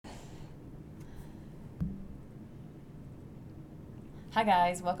Hi,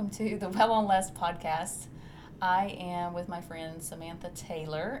 guys. Welcome to the Well on Less podcast. I am with my friend Samantha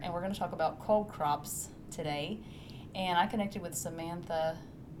Taylor, and we're going to talk about cold crops today. And I connected with Samantha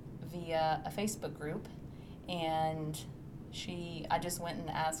via a Facebook group, and I just went and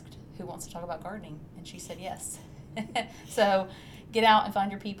asked who wants to talk about gardening, and she said yes. So get out and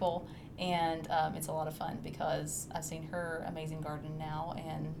find your people, and it's a lot of fun because I've seen her amazing garden now,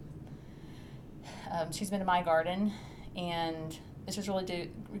 and she's been to my garden, and it's just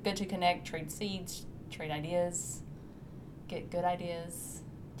really good to connect, trade seeds, trade ideas, get good ideas,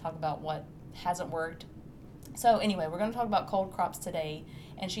 talk about what hasn't worked. So anyway, we're going to talk about cold crops today,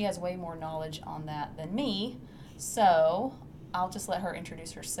 and she has way more knowledge on that than me. So I'll just let her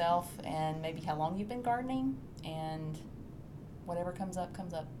introduce herself and maybe how long you've been gardening, and whatever comes up,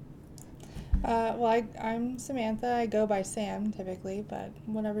 comes up. I'm Samantha. I go by Sam typically, but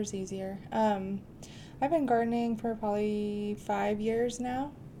whatever's easier. I've been gardening for probably 5 years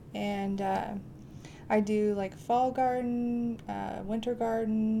now, and I do like fall garden, winter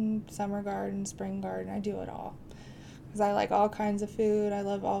garden, summer garden, spring garden. I do it all because I like all kinds of food. I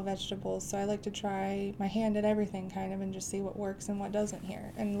love all vegetables, so I like to try my hand at everything kind of and just see what works and what doesn't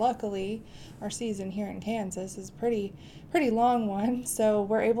here. And luckily, our season here in Kansas is pretty long one, so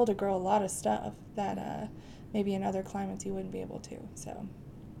we're able to grow a lot of stuff that maybe in other climates you wouldn't be able to. So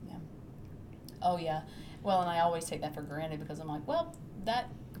Yeah. Oh, yeah. Well, and I always take that for granted because I'm like, well, that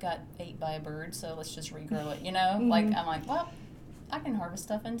got ate by a bird, so let's just regrow it, you know? Like, mm-hmm. I'm like, well, I can harvest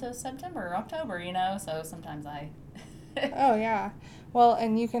stuff into September or October, you know? So sometimes I. Oh yeah, well,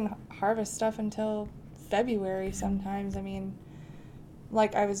 and you can harvest stuff until February sometimes. I mean,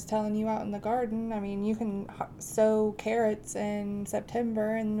 like I was telling you out in the garden, I mean, you can sow carrots in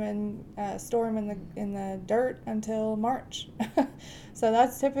September and then store them in the dirt until March. So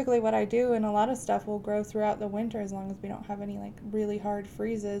that's typically what I do, and a lot of stuff will grow throughout the winter as long as we don't have any like really hard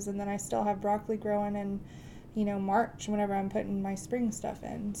freezes. And then I still have broccoli growing in, March whenever I'm putting my spring stuff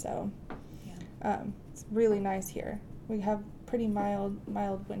in. So it's really nice here. We have pretty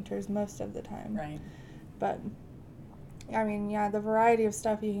mild winters most of the time. Right. But I mean, yeah, the variety of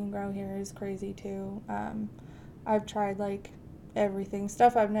stuff you can grow here is crazy too. I've tried like everything,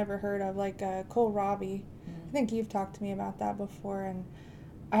 stuff I've never heard of, like kohlrabi. I think you've talked to me about that before, and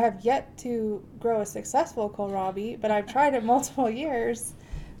I have yet to grow a successful kohlrabi, but I've tried it multiple years.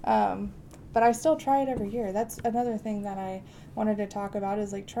 Um, but I still try it every year. That's another thing that I wanted to talk about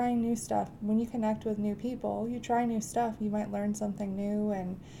is like trying new stuff. When you connect with new people, you try new stuff. You might learn something new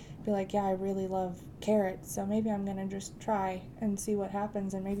and be like, yeah, I really love carrots, so maybe I'm going to just try and see what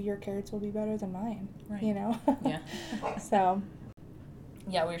happens, and maybe your carrots will be better than mine, Right. you know? Yeah. So.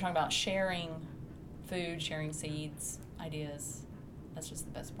 Yeah, we were talking about sharing food, sharing seeds, ideas. That's just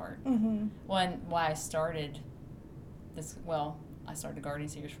the best part. Mm-hmm. Why I started I started gardening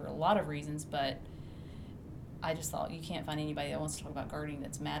series for a lot of reasons, but I just thought you can't find anybody that wants to talk about gardening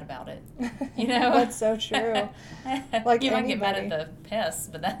that's mad about it. You know? That's so true. Like you might anybody. get mad at the pests,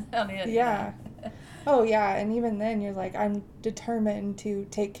 but that's about it. Yeah. Oh, yeah, and even then you're like, I'm determined to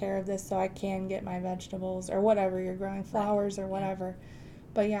take care of this so I can get my vegetables or whatever you're growing, flowers or whatever. Yeah.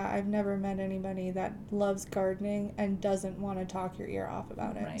 But yeah, I've never met anybody that loves gardening and doesn't want to talk your ear off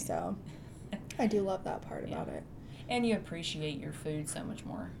about it. Right. So I do love that part about it. And you appreciate your food so much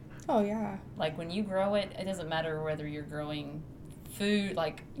more. Oh, yeah. Like when you grow it, it doesn't matter whether you're growing food,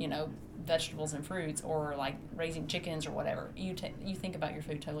 like, vegetables and fruits, or like raising chickens or whatever. You think about your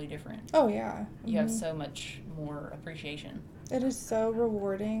food totally different. Oh, yeah. You have so much more appreciation. It is so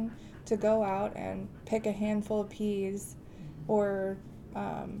rewarding to go out and pick a handful of peas or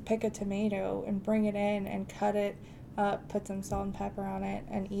pick a tomato and bring it in and cut it up, put some salt and pepper on it,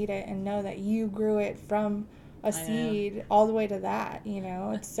 and eat it, and know that you grew it from a seed all the way to that.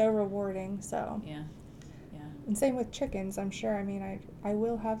 It's so rewarding. So yeah. And same with chickens, I'm sure. I mean, I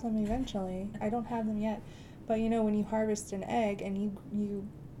will have them eventually. I don't have them yet, but when you harvest an egg and you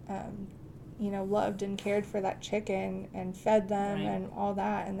loved and cared for that chicken and fed them and all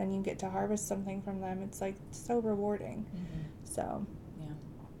that, and then you get to harvest something from them, it's like so rewarding. So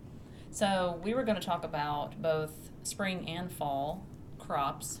So we were going to talk about both spring and fall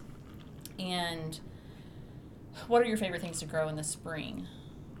crops, and what are your favorite things to grow in the spring?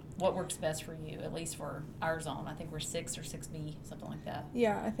 What works best for you, at least for our zone? I think we're 6 or 6B, something like that.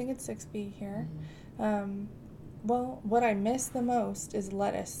 Yeah, I think it's 6B here. Well, what I miss the most is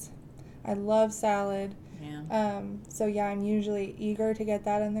lettuce. I love salad. Yeah. So yeah, I'm usually eager to get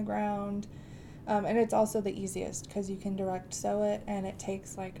that in the ground. And it's also the easiest because you can direct sow it, and it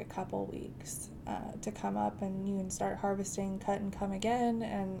takes like a couple weeks to come up, and you can start harvesting, cut, and come again,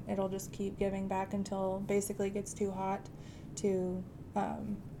 and it'll just keep giving back until basically it gets too hot to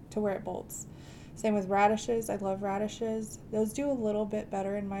to where it bolts. Same with radishes. I love radishes. Those do a little bit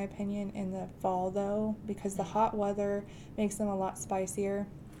better, in my opinion, in the fall, though, because the hot weather makes them a lot spicier.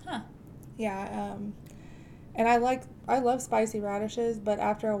 Huh. Yeah, and I love spicy radishes, but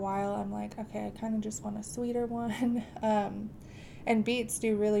after a while, I'm like, okay, I kind of just want a sweeter one. And beets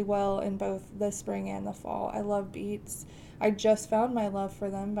do really well in both the spring and the fall. I love beets. I just found my love for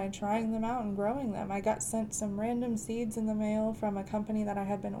them by trying them out and growing them. I got sent some random seeds in the mail from a company that I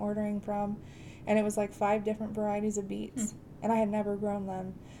had been ordering from, and it was like 5 different varieties of beets, and I had never grown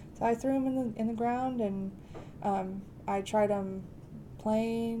them. So I threw them in the ground, and I tried them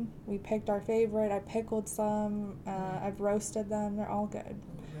plain. We picked our favorite. I pickled some. I've roasted them. They're all good.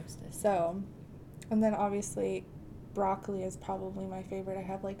 Roasted. So, and then obviously broccoli is probably my favorite. I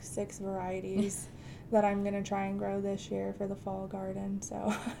have like 6 varieties that I'm going to try and grow this year for the fall garden.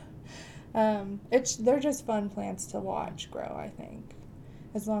 So they're just fun plants to watch grow, I think,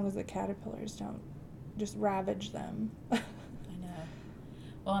 as long as the caterpillars don't just ravage them. I know.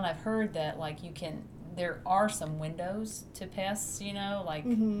 Well, and I've heard that like there are some windows to pests, like,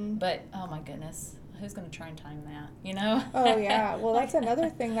 but oh my goodness, who's going to try and time that, Oh yeah. Well, that's another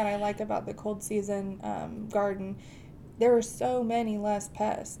thing that I like about the cold season garden. There are so many less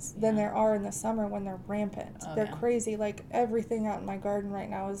pests than there are in the summer when they're rampant. They're crazy. Like everything out in my garden right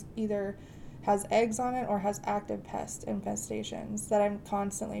now is either has eggs on it or has active pest infestations that I'm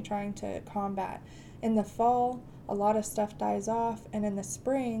constantly trying to combat. In the fall, a lot of stuff dies off, and in the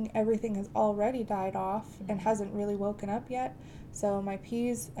spring, everything has already died off and hasn't really woken up yet. So my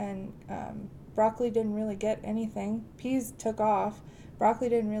peas and broccoli didn't really get anything. Peas took off. Broccoli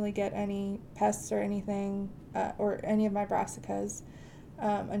didn't really get any pests or anything, or any of my brassicas,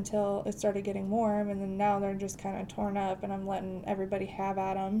 until it started getting warm, and then now they're just kind of torn up, and I'm letting everybody have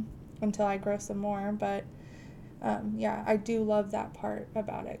at them until I grow some more. But yeah, I do love that part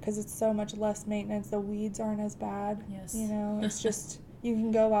about it because it's so much less maintenance. The weeds aren't as bad. Yes. It's just you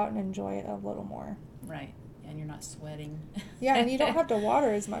can go out and enjoy it a little more. Right, and you're not sweating. Yeah, and you don't have to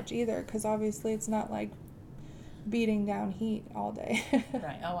water as much either because obviously it's not like beating down heat all day.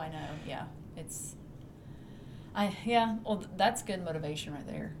 Right. Oh, I know. Yeah. Well, that's good motivation right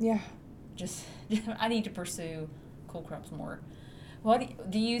there. Yeah. Just, I need to pursue cool crops more. What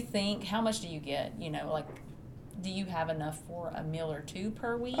do you think, how much do you get? Like, do you have enough for a meal or 2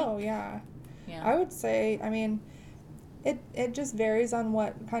 per week? Oh, yeah. Yeah. I would say, it just varies on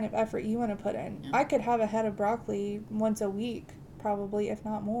what kind of effort you want to put in. Yeah. I could have a head of broccoli once a week, probably, if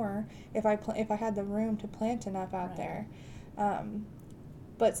not more, if I had the room to plant enough out there.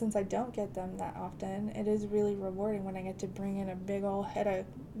 But since I don't get them that often, it is really rewarding when I get to bring in a big old head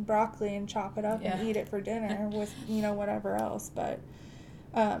of broccoli and chop it up and eat it for dinner with, whatever else. But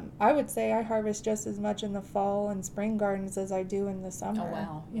I would say I harvest just as much in the fall and spring gardens as I do in the summer. Oh,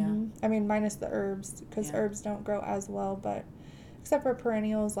 wow. Yeah. Minus the herbs, because herbs don't grow as well, but except for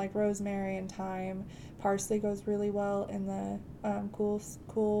perennials like rosemary and thyme. Parsley goes really well in the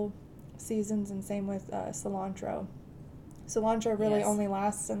cool seasons, and same with cilantro. Cilantro really only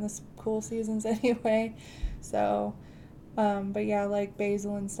lasts in the cool seasons anyway. So, but yeah, like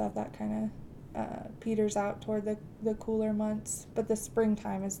basil and stuff, that kind of peters out toward the cooler months. But the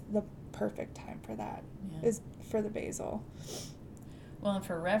springtime is the perfect time for that, is for the basil. Well, and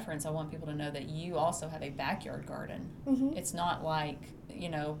for reference, I want people to know that you also have a backyard garden. Mm-hmm. It's not like,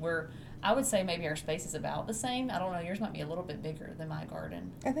 I would say maybe our space is about the same. I don't know. Yours might be a little bit bigger than my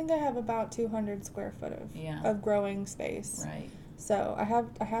garden. I think I have about 200 square foot of growing space. Right. So I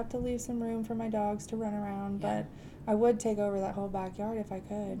have to leave some room for my dogs to run around, but I would take over that whole backyard if I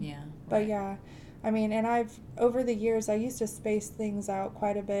could. Yeah. But and over the years, I used to space things out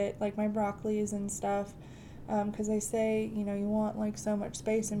quite a bit, like my broccolis and stuff, because they say, you want like so much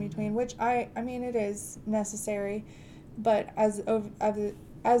space in between, which it is necessary, but as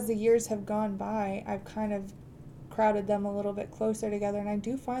the years have gone by, I've kind of crowded them a little bit closer together, and I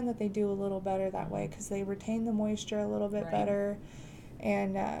do find that they do a little better that way because they retain the moisture a little bit better.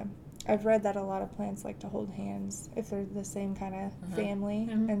 And I've read that a lot of plants like to hold hands if they're the same kind of family.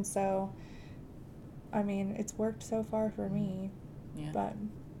 Mm-hmm. And so, it's worked so far for me. Yeah. But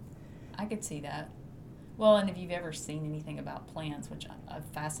I could see that. Well, and if you've ever seen anything about plants, which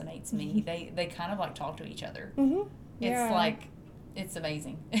fascinates me, they kind of like talk to each other. Mm-hmm. It's like... It's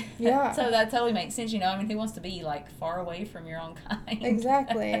amazing. Yeah. So that totally makes sense, who wants to be, like, far away from your own kind?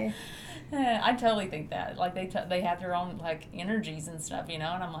 Exactly. I totally think that. Like, they have their own, like, energies and stuff, and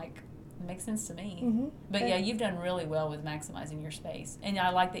I'm like, it makes sense to me. Mm-hmm. But, you've done really well with maximizing your space. And I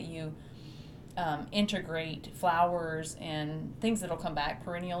like that you integrate flowers and things that'll come back,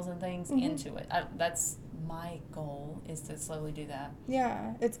 perennials and things, into it. That's my goal, is to slowly do that.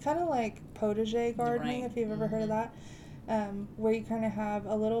 Yeah, it's kind of like potager gardening, Right. if you've ever heard of that, where you kind of have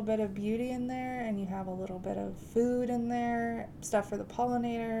a little bit of beauty in there and you have a little bit of food in there, stuff for the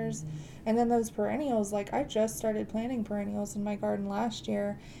pollinators. And then those perennials, like I just started planting perennials in my garden last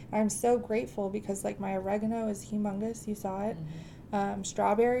year. I'm so grateful because like my oregano is humongous, you saw it.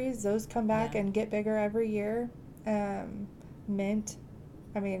 Strawberries, those come back and get bigger every year. Mint,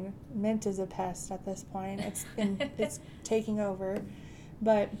 I mean, mint is a pest at this point. It's taking over.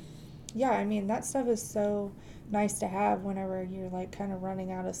 But yeah, I mean, that stuff is so nice to have whenever you're like kind of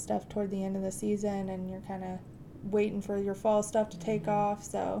running out of stuff toward the end of the season and you're kind of waiting for your fall stuff to take off.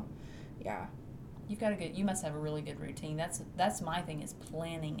 So, yeah. You must have a really good routine. That's my thing, is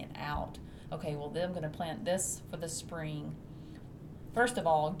planning it out. Okay, well, then I'm going to plant this for the spring. First of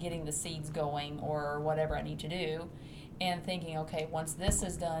all, getting the seeds going or whatever I need to do, and thinking, okay, once this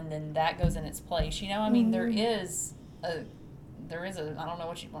is done, then that goes in its place. I mean, there is a I don't know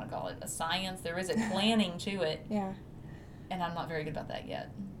what you want to call it, a science. There is a planning to it. Yeah. And I'm not very good about that yet.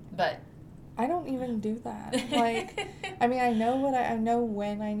 But I don't even do that. Like, I mean, I know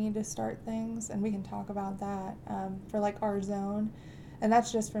when I need to start things, and we can talk about that for like our zone, and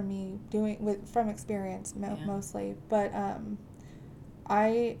that's just from me from experience mostly. But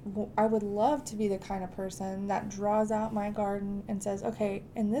I would love to be the kind of person that draws out my garden and says, okay,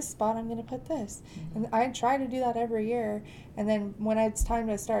 in this spot I'm going to put this. And I try to do that every year. And then when it's time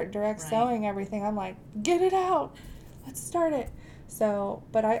to start direct sowing everything, I'm like, get it out. Let's start it. So,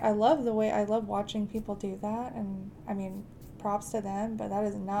 but I love watching people do that. And I mean, props to them, but that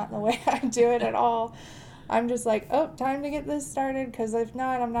is not the way I do it at all. I'm just like, oh, time to get this started, because if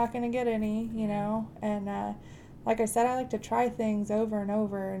not, I'm not going to get any, And like I said, I like to try things over and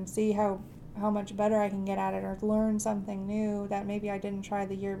over and see how much better I can get at it, or learn something new that maybe I didn't try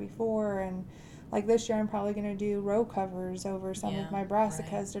the year before. And like this year, I'm probably going to do row covers over some of my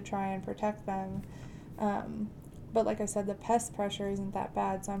brassicas to try and protect them. But like I said, the pest pressure isn't that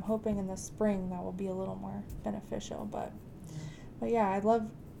bad, so I'm hoping in the spring that will be a little more beneficial. But yeah, I love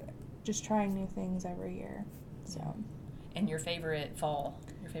just trying new things every year. So. And your favorite fall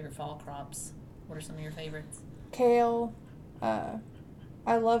crops? What are some of your favorites? Kale.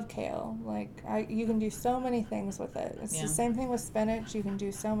 I love kale. Like, you can do so many things with it. It's the same thing with spinach. You can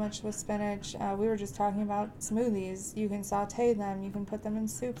do so much with spinach. We were just talking about smoothies. You can saute them. You can put them in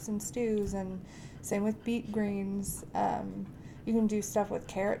soups and stews, and same with beet greens. You can do stuff with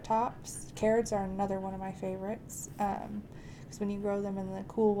carrot tops. Carrots are another one of my favorites, because when you grow them in the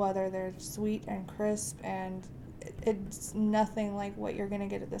cool weather, they're sweet and crisp, and it's nothing like what you're going to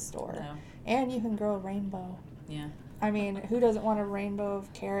get at the store. No. And you can grow a rainbow. Yeah. I mean, who doesn't want a rainbow of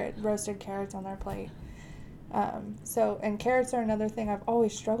roasted carrots on their plate? And carrots are another thing I've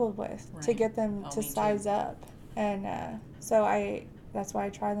always struggled with, to get them to size up. And that's why I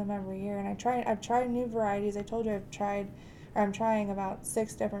try them every year. And I've tried new varieties. I told you I'm trying about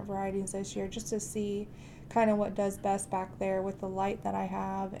 6 different varieties this year, just to see kind of what does best back there with the light that I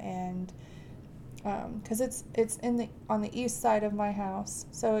have. And because it's on the east side of my house,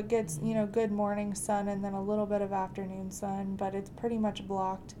 so it gets good morning sun and then a little bit of afternoon sun, but it's pretty much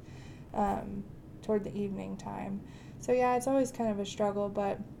blocked toward the evening time. So yeah, it's always kind of a struggle.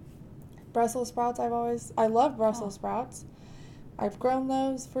 But Brussels sprouts, I love Brussels sprouts. I've grown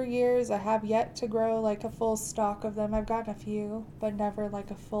those for years. I have yet to grow like a full stalk of them. I've gotten a few, but never like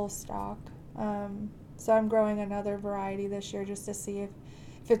a full stalk. So I'm growing another variety this year, just to see if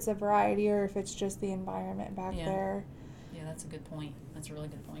it's a variety or if it's just the environment back there. Yeah, that's a good point. That's a really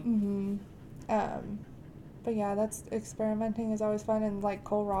good point. But yeah, that's experimenting is always fun. And like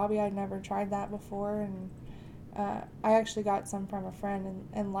kohlrabi, I'd never tried that before, and I actually got some from a friend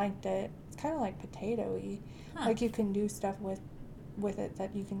and liked it. It's kind of like potato-y. Like you can do stuff with it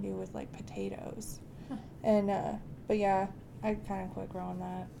that you can do with like potatoes. And but yeah, I kind of quit growing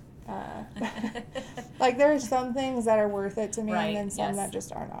that. Like there's some things that are worth it to me, and then some that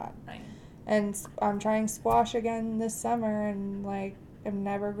just are not. Right. And I'm trying squash again this summer, and like I've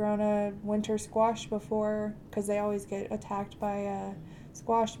never grown a winter squash before, because they always get attacked by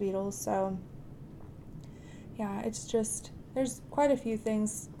squash beetles. So yeah, it's just, there's quite a few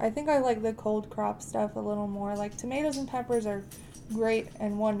things. I think I like the cold crop stuff a little more. Like tomatoes and peppers are great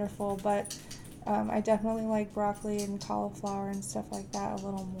and wonderful, but I definitely like broccoli and cauliflower and stuff like that a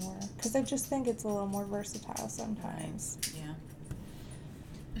little more, because I just think it's a little more versatile sometimes. Right.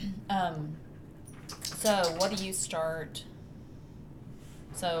 Yeah. So what do you start?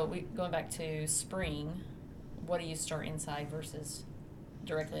 So going back to spring, what do you start inside versus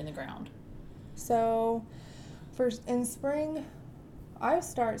directly in the ground? So, in spring, I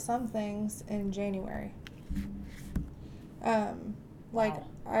start some things in January. Like Wow.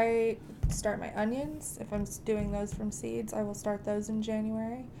 I start my onions. If I'm doing those from seeds, I will start those in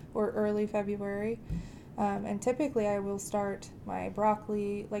January or early February. And typically I will start my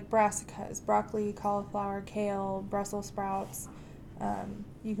broccoli, like brassicas, broccoli, cauliflower, kale, Brussels sprouts.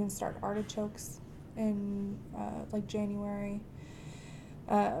 You can start artichokes in like January.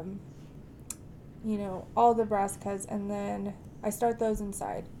 Um, all the brassicas, and then I start those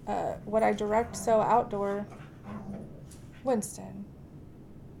inside. What I direct sow outdoor, Winston,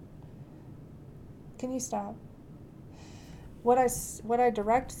 can you stop? What I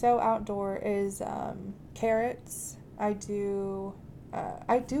direct sow outdoor is carrots. I do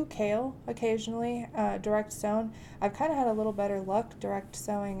kale occasionally, direct sown. I've kind of had a little better luck direct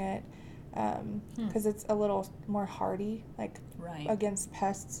sowing it because it's a little more hardy, like Right. against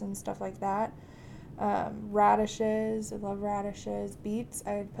pests and stuff like that. Radishes, I love radishes. Beets,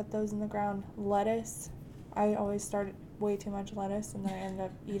 I put those in the ground. Lettuce, I always start way too much lettuce and then I end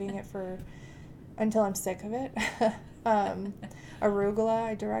up eating it until I'm sick of it. Arugula,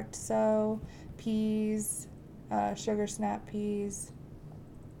 I direct sow. Peas, sugar snap peas,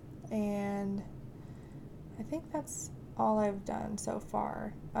 and I think that's all I've done so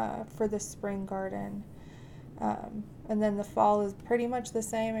far for the spring garden. And then the fall is pretty much the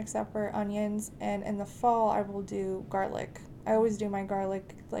same except for onions. And in the fall, I will do garlic. I always do my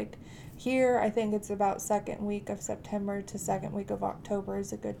garlic like here. I think it's about second week of September to second week of October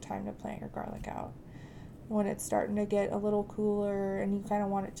is a good time to plant your garlic out. When it's starting to get a little cooler and you kind of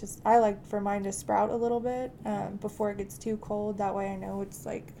want it I like for mine to sprout a little bit before it gets too cold. That way I know it's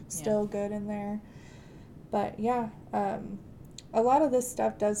like still good in there. But yeah, a lot of this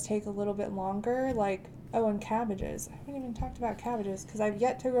stuff does take a little bit longer. Like, and cabbages. I haven't even talked about cabbages because I've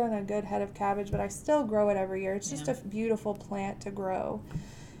yet to grow a good head of cabbage, but I still grow it every year. It's just a beautiful plant to grow.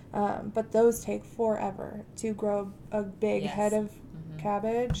 But those take forever to grow a big head of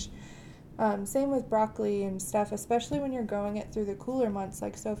cabbage. Same with broccoli and stuff, especially when you're growing it through the cooler months.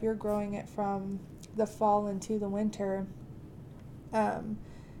 Like, so if you're growing it from the fall into the winter,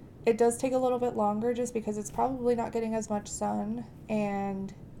 it does take a little bit longer just because it's probably not getting as much sun.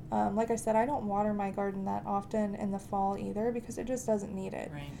 And like I said, I don't water my garden that often in the fall either because it just doesn't need it.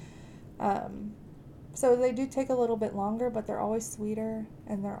 Right. So they do take a little bit longer, but they're always sweeter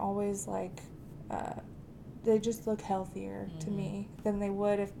and they're always like, they just look healthier to me than they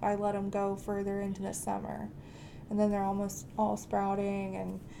would if I let them go further into the summer. And then they're almost all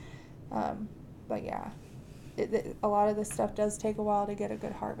sprouting but yeah. A lot of this stuff does take a while to get a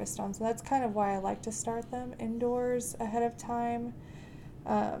good harvest on, so that's kind of why I like to start them indoors ahead of time.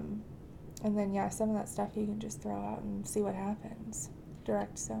 And then some of that stuff you can just throw out and see what happens.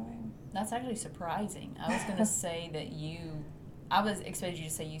 Direct sowing. That's actually surprising. I was going to say that I was expecting you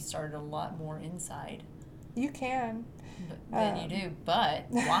to say you started a lot more inside. You can. Than you do, but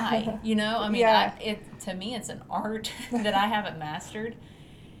why? I mean, to me, it's an art that I haven't mastered.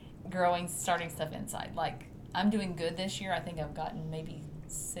 Starting stuff inside. Like, I'm doing good this year. I think I've gotten maybe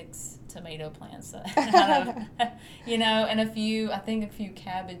 6 tomato plants out of, and a few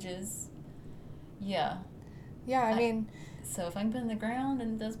cabbages. Yeah. Yeah, I mean. So if I can put in the ground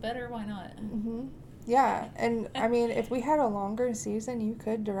and it does better, why not? Mm-hmm. Yeah, and I mean, if we had a longer season, you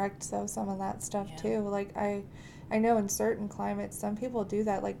could direct sow some of that stuff too. Like I know in certain climates, some people do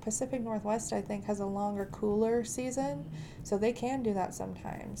that. Like Pacific Northwest, I think, has a longer, cooler season, so they can do that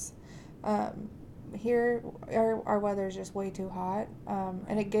sometimes. Here, our weather is just way too hot,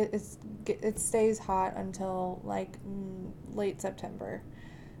 and it stays hot until like late September,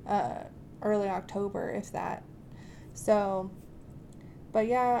 early October, if that. So, but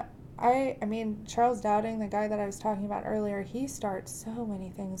yeah. I mean, Charles Dowding, the guy that I was talking about earlier, he starts so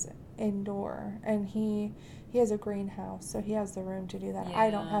many things indoor, and he has a greenhouse, so he has the room to do that. I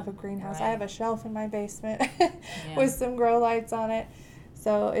don't have a greenhouse. Right. I have a shelf in my basement with some grow lights on it,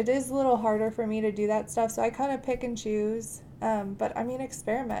 so it is a little harder for me to do that stuff, so I kind of pick and choose, but I mean,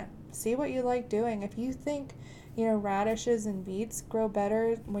 experiment. See what you like doing. If you think radishes and beets grow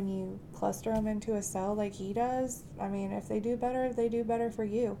better when you cluster them into a cell like he does. I mean, if they do better, they do better for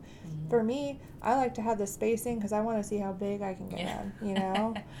you. Mm-hmm. For me, I like to have the spacing because I want to see how big I can get them,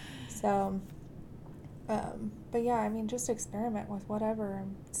 So, but yeah, I mean, just experiment with whatever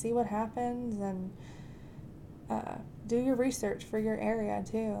and see what happens and do your research for your area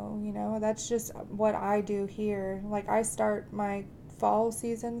too. That's just what I do here. Like, I start my fall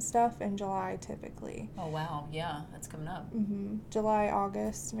season stuff in July typically. Oh wow, yeah, that's coming up. July,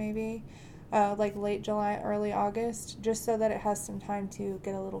 August maybe. like late July, early August, just so that it has some time to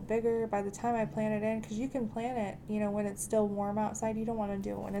get a little bigger by the time I plant it in, because you can plant it, when it's still warm outside. You don't want to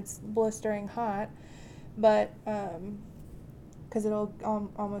do it when it's blistering hot, but because it'll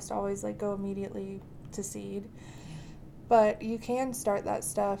almost always like go immediately to seed. Yeah. But you can start that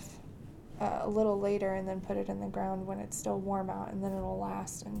stuff a little later and then put it in the ground when it's still warm out, and then it'll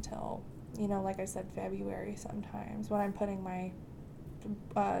last until, like I said, February sometimes. When I'm putting my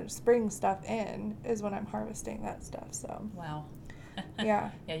spring stuff in is when I'm harvesting that stuff. So Wow. yeah.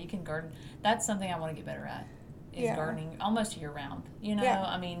 Yeah, you can garden. That's something I want to get better at. Is Yeah. gardening almost year round. Yeah.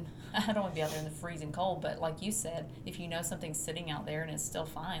 I mean, I don't want to be out there in the freezing cold, but like you said, if you know something's sitting out there and it's still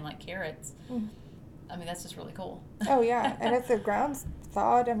fine, like carrots, I mean, that's just really cool. Oh yeah, and if the ground's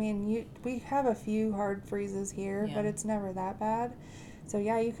thawed, I mean, we have a few hard freezes here, Yeah. but it's never that bad. So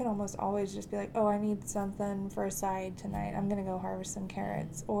yeah, you can almost always just be like, oh, I need something for a side tonight. I'm gonna go harvest some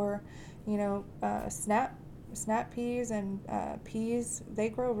carrots, or, snap peas and peas. They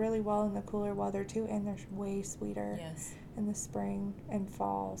grow really well in the cooler weather too, and they're way sweeter Yes. in the spring and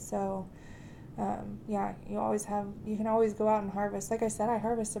fall. So yeah, you can always go out and harvest. Like I said, I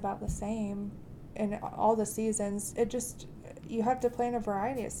harvest about the same in all the seasons. You have to plant a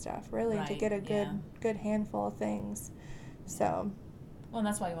variety of stuff really to Right, get a yeah. good handful of things. So Well, and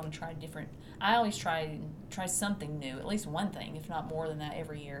that's why you want to try different. I always try something new, at least one thing, if not more than that,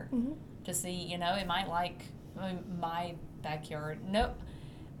 every year, to see. It might my backyard. No,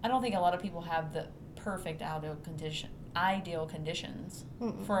 I don't think a lot of people have the perfect ideal conditions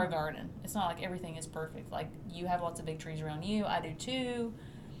for a garden. It's not like everything is perfect. Like, you have lots of big trees around you. I do too,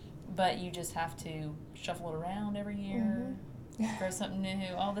 but you just have to shuffle it around every year. Grow something new.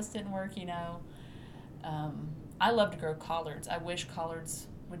 Oh, this didn't work. I love to grow collards. I wish collards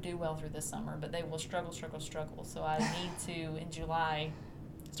would do well through this summer, but they will struggle. So I need to, in July,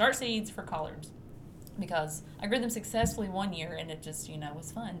 start seeds for collards, because I grew them successfully one year and it just,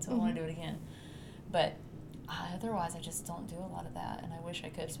 was fun. So I want to do it again. But otherwise, I just don't do a lot of that, and I wish I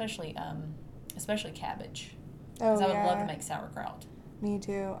could, especially cabbage. oh Because I would yeah, love to make sauerkraut. me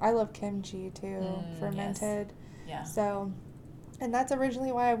too. I love kimchi too, fermented. Yeah. So, and that's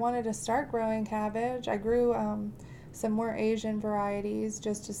originally why I wanted to start growing cabbage. I grew some more Asian varieties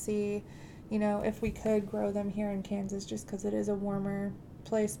just to see, if we could grow them here in Kansas, just because it is a warmer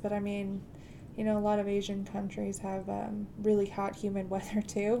place. But I mean, a lot of Asian countries have really hot, humid weather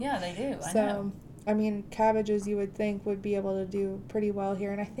too. Yeah, they do. I So, know. I mean, cabbages you would think would be able to do pretty well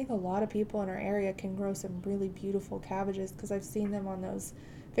here. And I think a lot of people in our area can grow some really beautiful cabbages, because I've seen them on those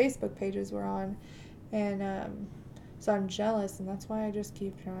Facebook pages we're on. And so I'm jealous, and that's why I just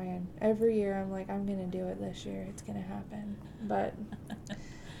keep trying. Every year I'm like, I'm going to do it this year. It's going to happen. But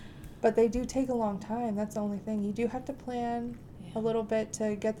they do take a long time. That's the only thing. You do have to plan a little bit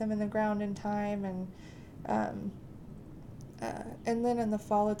to get them in the ground in time, and then in the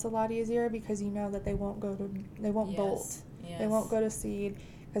fall it's a lot easier, because that they won't bolt. Yes. They won't go to seed,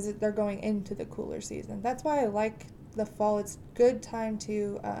 because they're going into the cooler season. That's why I like the fall. It's good time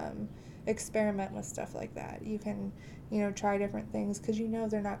to experiment with stuff like that. You can try different things, because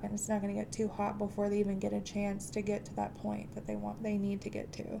it's not going to get too hot before they even get a chance to get to that point that they need to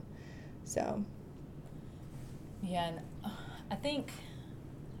get to. So Yeah, and I think,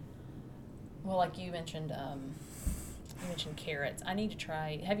 well, like you mentioned carrots. I need to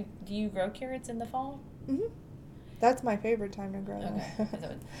try. Do you grow carrots in the fall? that's my favorite time to grow them.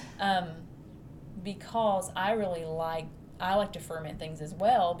 Okay. Because I like to ferment things as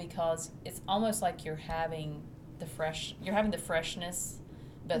well, because it's almost like you're having the freshness,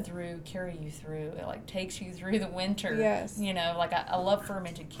 but carry you through. It like takes you through the winter. Yes. Like I love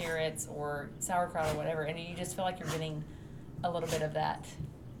fermented carrots or sauerkraut or whatever, and you just feel like you're getting a little bit of that.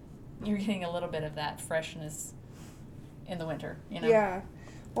 You're getting a little bit of that freshness in the winter. Yeah.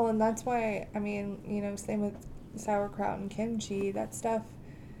 Well, and that's why, I mean, same with sauerkraut and kimchi, that stuff,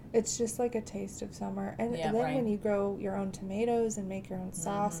 it's just like a taste of summer. And Yeah, then right. when you grow your own tomatoes and make your own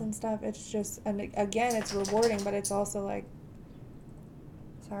sauce and stuff, it's just, and again, it's rewarding, but it's also like,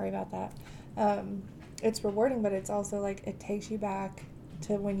 sorry about that. It's rewarding, but it's also like, it takes you back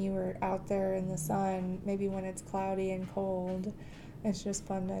to when you were out there in the sun, maybe when it's cloudy and cold. It's just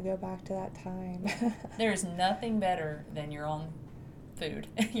fun to go back to that time. There's nothing better than your own food,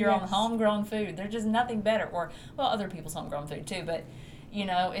 your own Yes. homegrown food. There's just nothing better, or other people's homegrown food too. But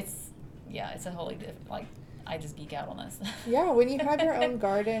it's a wholly different. Like, I just geek out on this. Yeah, when you have your own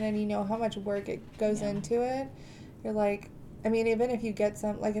garden and you know how much work it goes Yeah. into it, you're like, I mean, even if you get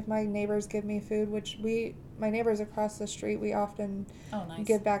some, like if my neighbors give me food, which my neighbors across the street, we often Oh, nice.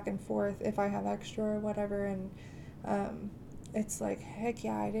 give back and forth if I have extra or whatever, and it's like, heck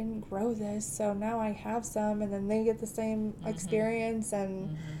yeah, I didn't grow this, so now I have some, and then they get the same experience,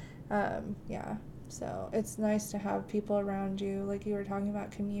 and yeah. So it's nice to have people around you, like you were talking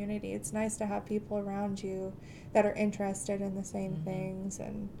about community. It's nice to have people around you that are interested in the same things,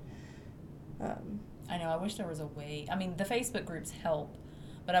 and I know, I wish there was a way. I mean, the Facebook groups help,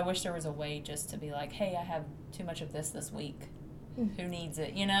 but I wish there was a way just to be like, hey, I have too much of this week. Who needs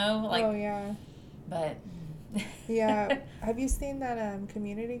it? You know, like. Oh yeah. But. Yeah. Have you seen that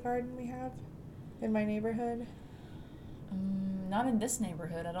community garden we have in my neighborhood? Not in this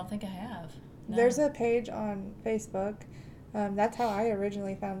neighborhood. I don't think I have. No. There's a page on Facebook. That's how I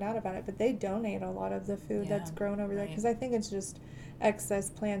originally found out about it, but they donate a lot of the food that's grown over there, because I think it's just excess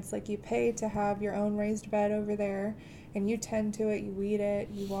plants. Like, you pay to have your own raised bed over there, and you tend to it, you weed it,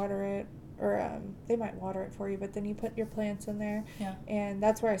 you water it, or they might water it for you, but then you put your plants in there. Yeah. And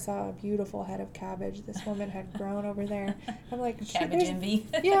that's where I saw a beautiful head of cabbage this woman had grown over there. I'm like, cabbage envy.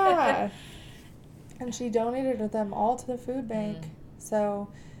 Yeah. And she donated them all to the food bank. So,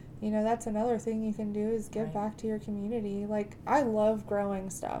 you know, that's another thing you can do, is give back to your community. Like, I love growing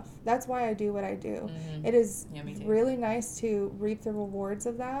stuff. That's why I do what I do. It is really nice to reap the rewards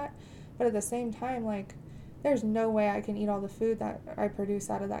of that. But at the same time, like, there's no way I can eat all the food that I produce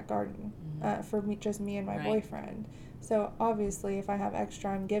out of that garden for me, just me and my boyfriend. So obviously, if I have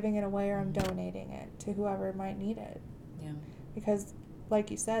extra, I'm giving it away, or I'm donating it to whoever might need it. Yeah. Because, like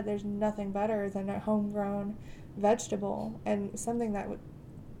you said, there's nothing better than a homegrown vegetable, and something that would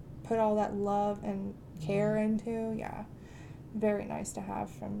put all that love and care into. Yeah, very nice to have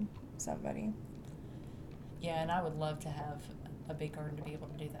from somebody. Yeah, and I would love to have a big garden to be able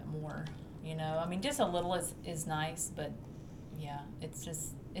to do that more. You know, I mean, just a little is nice, but yeah, it's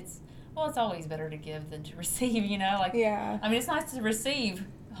always better to give than to receive, you know? Like, yeah. I mean, it's nice to receive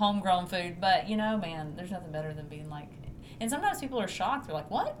homegrown food, but, you know, man, there's nothing better than being like, and sometimes people are shocked. They're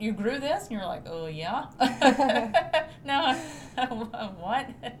like, what? You grew this? And you're like, oh, yeah? No, what?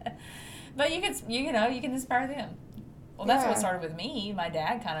 But you can inspire them. Well, that's what started with me. My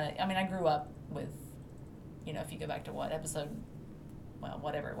dad I grew up with, you know, if you go back to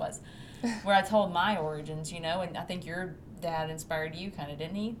whatever it was, where I told my origins, you know, and I think your dad inspired you kind of,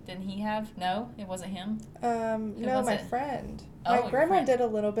 didn't he? Didn't he have? No, it wasn't him? No, my friend. Oh, my grandma did a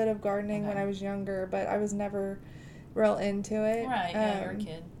little bit of gardening when I was younger, but I was never real into it. Right, yeah, you're a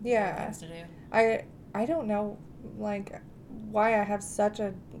kid. Yeah. Things to do. I don't know, like, why I have such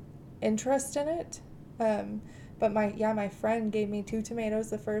a interest in it. But my friend gave me 2 tomatoes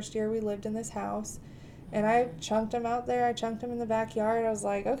the first year we lived in this house. And I chunked them out there. I chunked them in the backyard. I was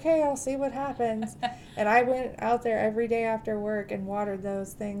like, okay, I'll see what happens. And I went out there every day after work and watered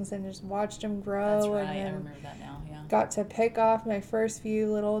those things and just watched them grow. That's right. And then I remember that now, yeah. Got to pick off my first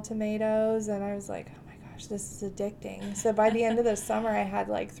few little tomatoes. And I was like, oh my gosh, this is addicting. So by the end of the summer, I had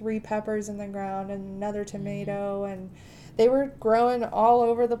like 3 peppers in the ground and another tomato. And they were growing all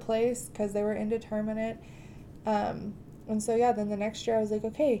over the place because they were indeterminate. And so, yeah, then the next year I was like,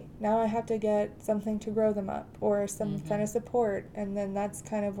 okay, now I have to get something to grow them up, or some kind of support. And then that's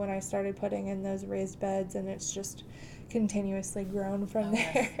kind of when I started putting in those raised beds, and it's just continuously grown from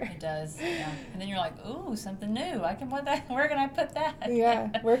there. Yes, it does, yeah. And then you're like, ooh, something new. I can put that. Where can I put that?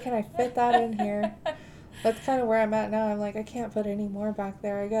 Yeah, where can I fit that in here? That's kind of where I'm at now. I'm like, I can't put any more back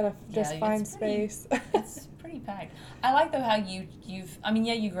there. I gotta just find space. It's pretty packed. I like, though, how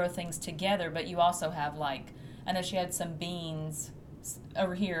you grow things together, but you also have, like, I know she had some beans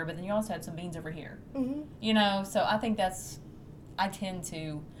over here, but then you also had some beans over here. Mm-hmm. You know, so I think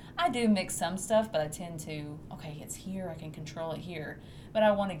I do mix some stuff, but I tend to, okay, it's here, I can control it here. But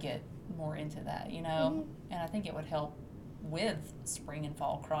I want to get more into that, you know? Mm-hmm. And I think it would help with spring and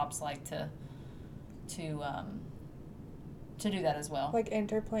fall crops, like to do that as well. Like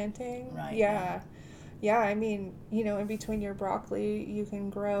interplanting? Right. Yeah. Yeah, I mean, you know, in between your broccoli, you can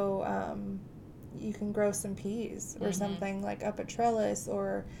grow some peas or something, like up a trellis,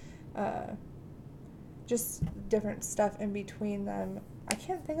 or just different stuff in between them. I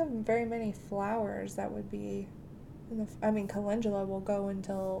can't think of very many flowers that would be calendula will go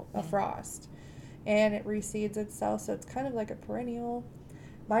until a frost, and it reseeds itself, so it's kind of like a perennial.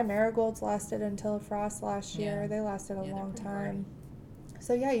 My marigolds lasted until a frost last year. They lasted a long time.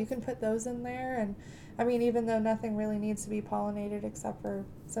 So yeah, you can put those in there, and I mean, even though nothing really needs to be pollinated except for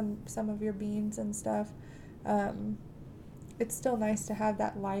some of your beans and stuff, it's still nice to have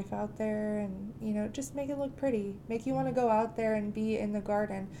that life out there, and, you know, just make it look pretty. Make you want to go out there and be in the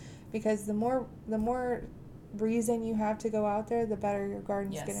garden, because the more reason you have to go out there, the better your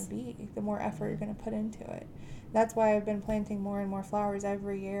garden's going to be, the more effort you're going to put into it. That's why I've been planting more and more flowers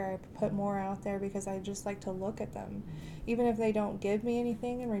every year. I put more out there because I just like to look at them. Even if they don't give me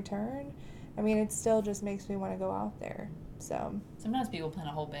anything in return, I mean, it still just makes me want to go out there. So Sometimes people plant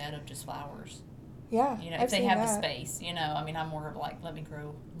a whole bed of just flowers. yeah, You know, if I've they seen have the that. space, you know, I mean, I'm more of like, let me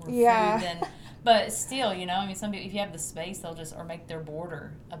grow more Yeah. food than, but still, you know, I mean, some people, if you have the space, they'll just, or make their a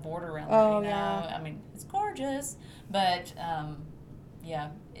border around there, you Oh know, yeah. I mean, it's gorgeous, but, yeah,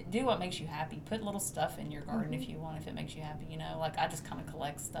 do what makes you happy. Put little stuff in your garden Mhm. if you want, if it makes you happy, you know, like I just kind of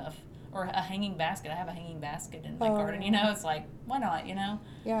collect stuff. Or a hanging basket. I have a hanging basket in my Oh garden, you yeah. know, it's like, why not, you know?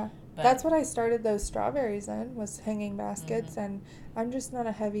 Yeah. But, That's what I started those strawberries in, was hanging baskets, mm-hmm, and I'm just not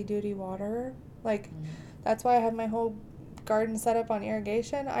a heavy duty waterer. Like, mm-hmm. that's why I have my whole garden set up on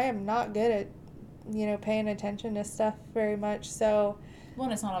irrigation. I am not good at, paying attention to stuff very much. So, Well,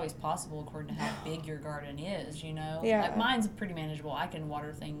 and it's not always possible according to how big your garden is, you know? Like yeah. mine's pretty manageable. I can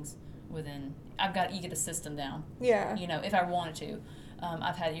water things within, you get a system down, Yeah. you know, if I wanted to.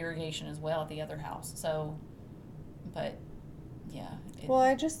 I've had irrigation as well at the other house. So, but yeah. Well,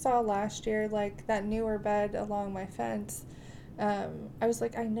 I just saw last year, like, that newer bed along my fence. I was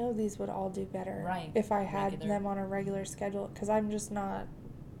like, I know these would all do better Right. if I had Regular. them on a regular schedule, because I'm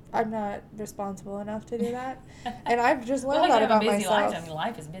not responsible enough to do that. And I've just Well, learned you that have a about busy life. I myself. mean,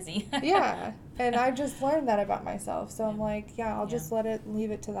 life is busy. Yeah. And I just learned that about myself. So I'm Yeah. like, yeah, I'll Yeah. just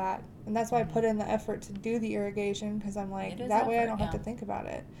leave it to that. And that's why I put in the effort to do the irrigation, because I'm It like, is that way I effort, don't have yeah. to think about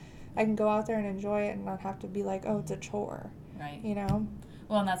it. I can go out there and enjoy it and not have to be like, oh, it's a chore. Right. You know?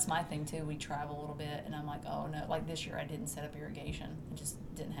 Well, and that's my thing too. We travel a little bit, and I'm like, oh no, like this year I didn't set up irrigation. It just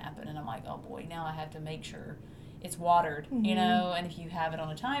didn't happen, and I'm like, oh boy, now I have to make sure it's watered, you Mm-hmm. know, and if you have it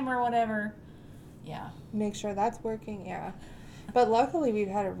on a timer or whatever, yeah. Make sure that's working, yeah. But luckily, we've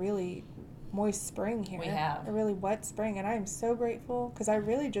had a really moist spring here. We have. A really wet spring, and I am so grateful, because I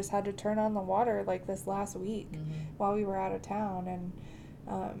really just had to turn on the water like this last week while we were out of town, and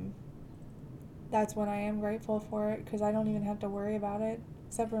um, that's when I am grateful for it, because I don't even have to worry about it.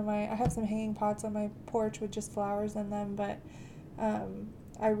 Except for I have some hanging pots on my porch with just flowers in them, but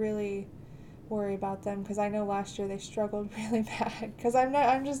I really worry about them, because I know last year they struggled really bad, because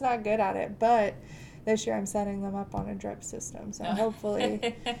I'm just not good at it. But this year I'm setting them up on a drip system, so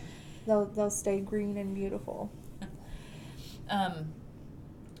hopefully they'll stay green and beautiful. um,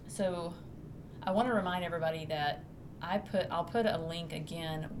 so I want to remind everybody that I'll put a link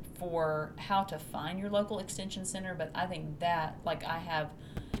again for how to find your local extension center. But I think that, like, I have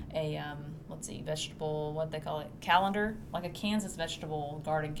a let's see, vegetable, what they call it, calendar, like a Kansas vegetable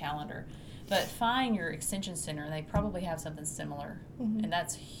garden calendar. But find your extension center, and they probably have something similar, Mm-hmm. and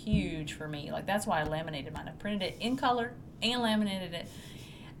that's huge for me. Like that's why I laminated mine. I printed it in color and laminated it,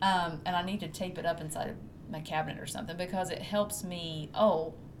 and I need to tape it up inside of my cabinet or something, because it helps me.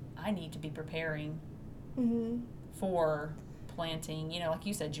 Oh, I need to be preparing Mm-hmm. for planting. You know, like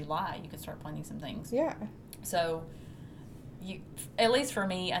you said, July, you can start planting some things. Yeah. So, at least for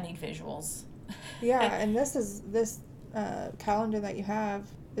me, I need visuals. Yeah, and this calendar that you have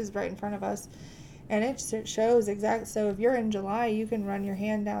is right in front of us, and it shows exact. So if you're in July, you can run your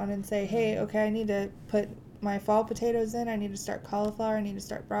hand down and say, hey, okay, I need to put my fall potatoes in. I need to start cauliflower. I need to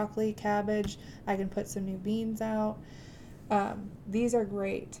start broccoli, cabbage. I can put some new beans out. These are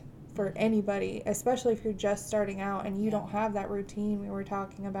great for anybody, especially if you're just starting out and you Yeah. don't have that routine we were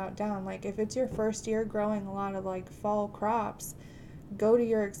talking about down. Like if it's your first year growing a lot of like fall crops, go to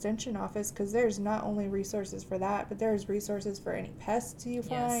your extension office, because there's not only resources for that, but there's resources for any pests you Yes.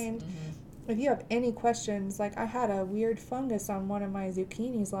 find. Mm-hmm. If you have any questions, like I had a weird fungus on one of my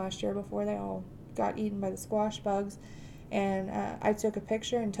zucchinis last year before they all got eaten by the squash bugs, and I took a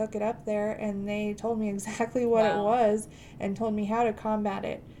picture and took it up there, and they told me exactly what it Wow. was and told me how to combat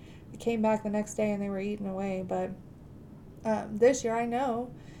it. It came back the next day and they were eaten away, but this year I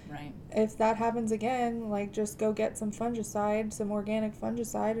know Right. if that happens again, like just go get some fungicide, some organic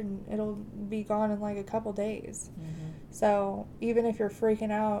fungicide, and it'll be gone in like a couple days. Mm-hmm. So even if you're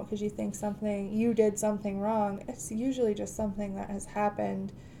freaking out because you think you did something wrong, it's usually just something that has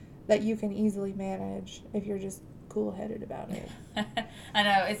happened that you can easily manage if you're just cool-headed about it. I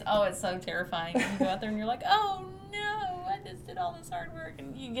know, it's so terrifying. You go out there and you're like, oh no, I just did all this hard work,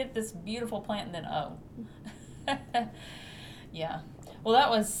 and you get this beautiful plant, and then yeah. Well, that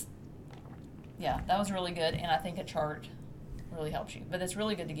was really good, and I think a chart really helps you. But it's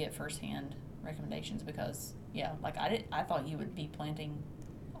really good to get firsthand recommendations, because like I thought you would be planting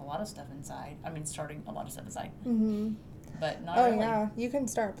a lot of stuff inside. I mean, starting a lot of stuff inside. Mm-hmm. But not Oh really. yeah, you can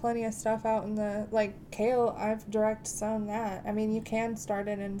start plenty of stuff out in the, like kale, I've direct sown that. I mean, you can start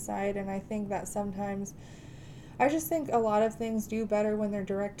it inside, and I think that sometimes, I just think a lot of things do better when they're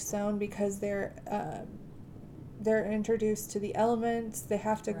direct sown, because they're they're introduced to the elements. They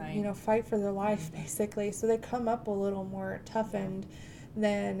have to, Right. fight for their life basically. So they come up a little more toughened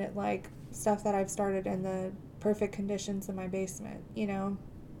than like stuff that I've started in the perfect conditions in my basement.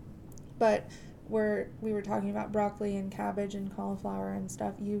 But we were talking about broccoli and cabbage and cauliflower and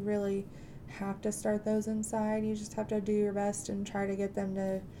stuff. You really have to start those inside. You just have to do your best and try to get them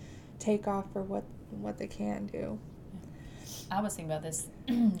to take off for what they can do. I was thinking about this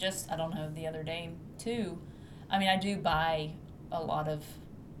just, I don't know, the other day too. I mean, I do buy a lot of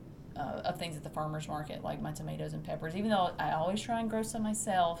things at the farmer's market, like my tomatoes and peppers. Even though I always try and grow some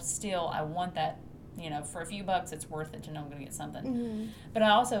myself, still I want that, for a few bucks, it's worth it to know I'm going to get something. Mm-hmm. But I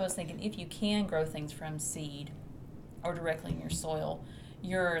also was thinking, if you can grow things from seed or directly in your soil,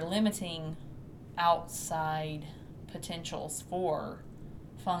 you're limiting outside potentials for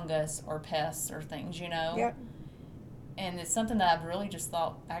fungus or pests or things. Yep. And it's something that I've really just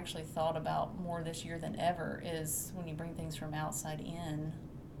thought about more this year than ever, is when you bring things from outside in,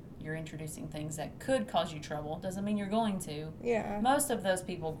 you're introducing things that could cause you trouble. Doesn't mean you're going to. Yeah. Most of those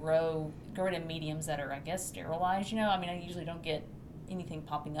people grow it in mediums that are, I guess, sterilized. I mean, I usually don't get anything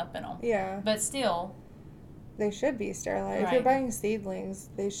popping up in them. Yeah. But still, they should be sterilized. If you're buying seedlings,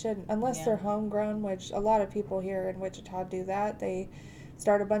 they shouldn't, unless they're homegrown, which a lot of people here in Wichita do that. They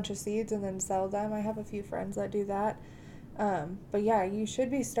start a bunch of seeds and then sell them. I have a few friends that do that. But yeah, you should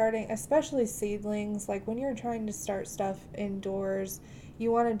be starting, especially seedlings. Like when you're trying to start stuff indoors,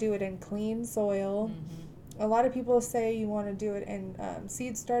 you want to do it in clean soil. Mm-hmm. A lot of people say you want to do it in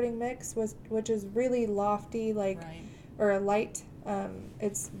seed starting mix, which is really lofty, or a light.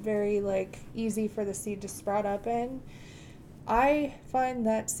 It's very easy for the seed to sprout up in. I find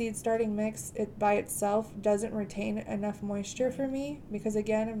that seed starting mix, it by itself doesn't retain enough moisture for me because,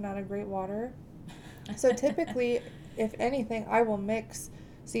 again, I'm not a great waterer. So typically, if anything, I will mix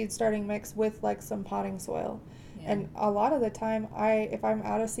seed starting mix with some potting soil. Yeah. And a lot of the time, if I'm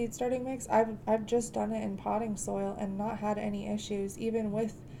out of seed starting mix, I've just done it in potting soil and not had any issues, even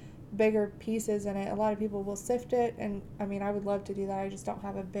with bigger pieces in it. A lot of people will sift it, and I mean, I would love to do that. I just don't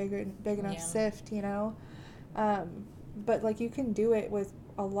have a big enough sift, But you can do it with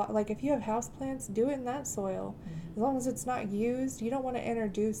a lot. If you have houseplants, do it in that soil. Mm-hmm. As long as it's not used, you don't want to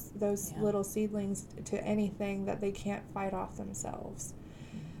introduce those little seedlings to anything that they can't fight off themselves.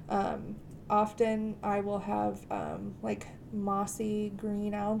 Mm-hmm. Often I will have mossy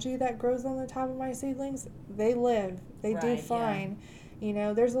green algae that grows on the top of my seedlings. They do fine.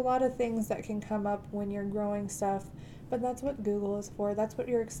 Yeah. There's a lot of things that can come up when you're growing stuff, but that's what Google is for. That's what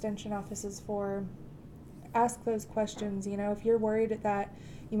your extension office is for. Ask those questions. If you're worried that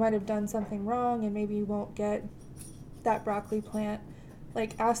you might have done something wrong and maybe you won't get that broccoli plant,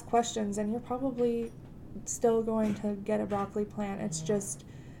 ask questions, and you're probably still going to get a broccoli plant. It's just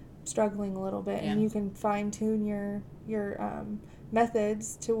struggling a little bit, and you can fine-tune your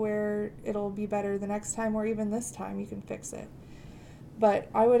methods to where it'll be better the next time, or even this time you can fix it. But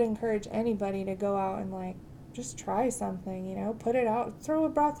I would encourage anybody to go out and just try something, put it out, throw a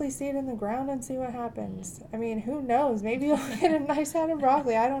broccoli seed in the ground and see what happens. I mean, who knows? Maybe you'll get a nice head of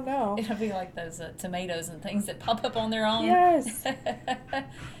broccoli. I don't know. It'll be like those tomatoes and things that pop up on their own. Yes.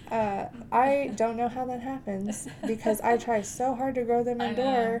 I don't know how that happens because I try so hard to grow them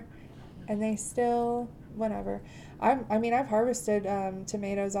indoor, and they still, whatever. I've harvested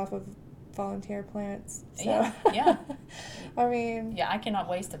tomatoes off of volunteer plants. So. Yeah. I mean. Yeah, I cannot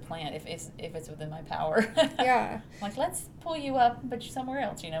waste a plant if it's within my power. Yeah. Let's pull you up and put you somewhere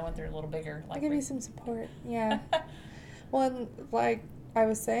else, when they're a little bigger. I'll give you some support. Yeah. Well, and I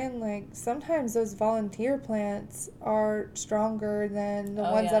was saying, sometimes those volunteer plants are stronger than the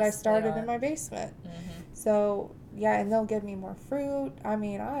ones that I started in my basement. Mm-hmm. So, yeah, and they'll give me more fruit. I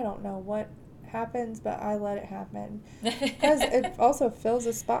mean, I don't know what happens, but I let it happen. Because it also fills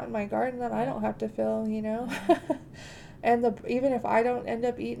a spot in my garden that I don't have to fill, Mm-hmm. And even if I don't end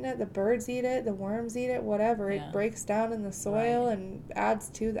up eating it, the birds eat it, the worms eat it, whatever. Yeah. It breaks down in the soil and adds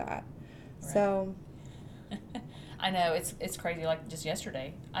to that. Right. So... I know, it's crazy. Just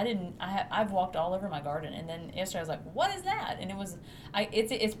yesterday, I've walked all over my garden, and then yesterday I was like, what is that? And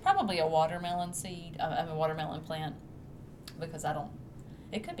it's probably a watermelon seed, a watermelon plant, because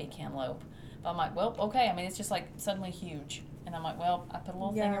it could be cantaloupe. But I'm like, well, okay. I mean, it's just suddenly huge. And I'm like, well, I put a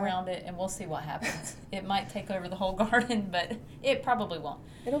little thing around it, and we'll see what happens. It might take over the whole garden, but it probably won't.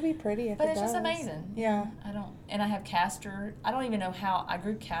 It'll be pretty if it does. But it's just amazing. Yeah. And I have castor. I don't even know how I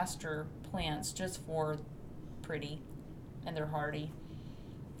grew castor plants just for pretty, and they're hardy.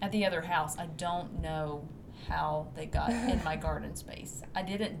 At the other house, I don't know how they got in my garden space. I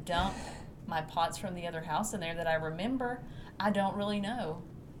didn't dump my pots from the other house in there that I remember. I don't really know.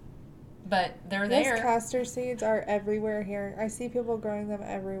 But they're Those there. castor seeds are everywhere here. I see people growing them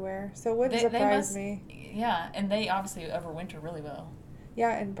everywhere. So it wouldn't They surprise must, me. yeah, and they obviously overwinter really well.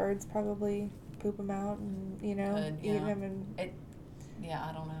 Yeah, and birds probably poop them out and, Could, eat yeah. them. And Yeah,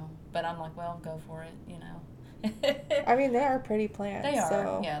 I don't know. But I'm like, well, go for it, you know. I mean, they are pretty plants. They are,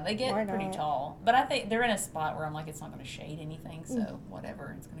 so yeah. They why get pretty not? tall. But I think they're in a spot where I'm like, it's not going to shade anything, Mm. so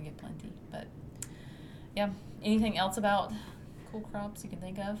whatever. It's going to get plenty. But, yeah. Anything else about cool crops you can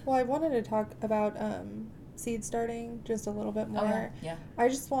think of? Well, I wanted to talk about seed starting just a little bit more. Oh, yeah. Yeah. I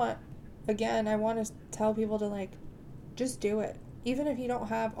just want, again, I want to tell people to, like, just do it. Even if you don't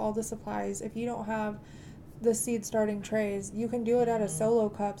have all the supplies, if you don't have the seed starting trays, you can do it out of solo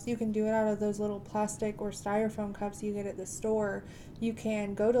cups. You can do it out of those little plastic or styrofoam cups you get at the store. You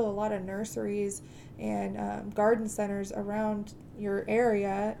can go to a lot of nurseries and garden centers around your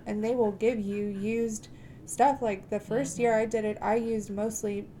area, and they will give you used stuff. Like the first year I did it, I used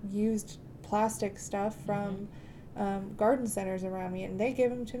mostly used plastic stuff from garden centers around me, and they gave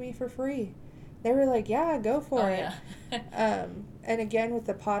them to me for free. They were like, yeah, go for it. Yeah. And again, with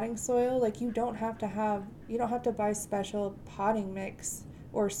the potting soil, like you don't have to buy special potting mix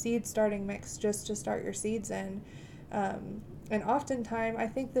or seed starting mix just to start your seeds in. And oftentimes, I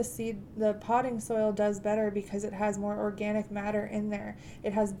think the potting soil does better because it has more organic matter in there.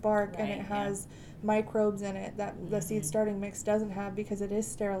 It has bark and it has microbes in it that the seed starting mix doesn't have because it is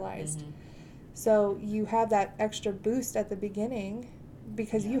sterilized. So you have that extra boost at the beginning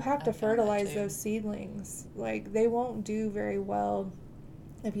because you have to fertilize those seedlings. Like, they won't do very well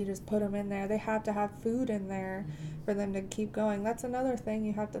if you just put them in there. They have to have food in there for them to keep going. That's another thing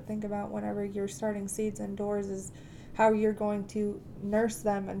you have to think about whenever you're starting seeds indoors, is how you're going to nurse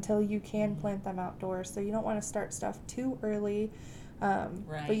them until you can plant them outdoors. So you don't want to start stuff too early.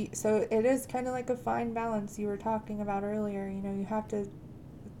 So it is kind of like a fine balance you were talking about earlier. You have to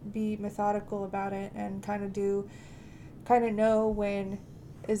be methodical about it and kind of know when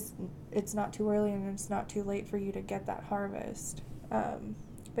it's not too early and it's not too late for you to get that harvest.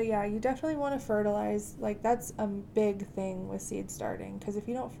 But yeah, you definitely want to fertilize. Like, that's a big thing with seed starting, because if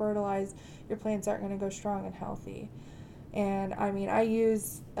you don't fertilize, your plants aren't going to go strong and healthy. And I mean, I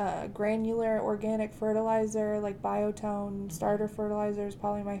use granular organic fertilizer, like Biotone starter fertilizer is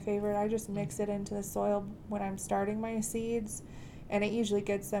probably my favorite. I just mix it into the soil when I'm starting my seeds, and it usually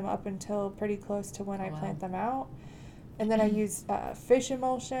gets them up until pretty close to when I plant them out. And then I use fish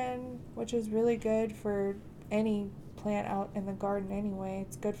emulsion, which is really good for any plant out in the garden anyway.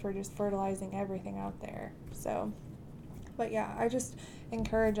 It's good for just fertilizing everything out there. So, but yeah, I just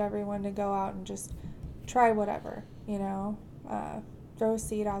encourage everyone to go out and just try whatever, throw a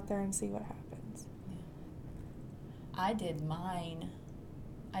seed out there and see what happens. Yeah. I did mine.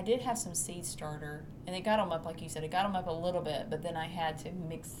 I did have some seed starter, and it got them up, like you said, it got them up a little bit, but then I had to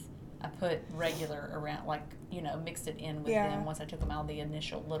I put regular around, like, mixed it in with them once I took them out of the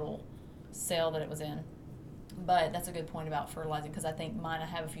initial little cell that it was in. But that's a good point about fertilizing, because I think I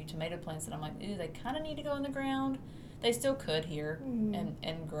have a few tomato plants that I'm like, ooh, they kind of need to go in the ground. They still could here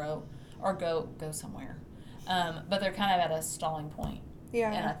and grow or go somewhere. But they're kind of at a stalling point.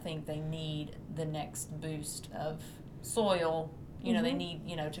 Yeah. And I think they need the next boost of soil. They need,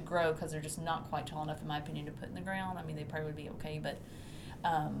 to grow, because they're just not quite tall enough, in my opinion, to put in the ground. I mean, they probably would be okay, but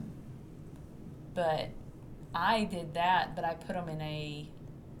I did that, but I put them in I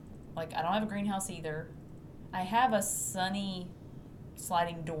don't have a greenhouse either. I have a sunny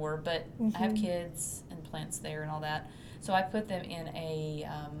sliding door, but I have kids and plants there and all that. So I put them in a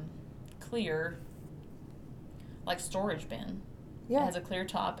clear, like, storage bin. Yeah. It has a clear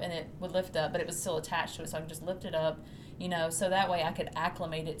top, and it would lift up, but it was still attached to it, so I could just lift it up, so that way I could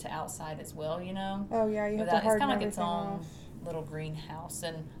acclimate it to outside as well, Oh, yeah, you have to harden it's kind of like everything its own off. little greenhouse,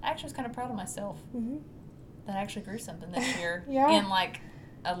 and I actually was kind of proud of myself that I actually grew something this year Yeah. in, like,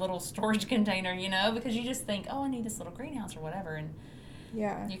 a little storage container, because you just think, oh, I need this little greenhouse or whatever, and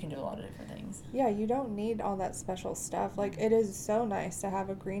yeah, you can do a lot of different things. Yeah, you don't need all that special stuff. Like, it is so nice to have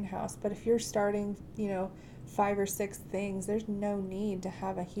a greenhouse, but if you're starting, 5 or 6 things, there's no need to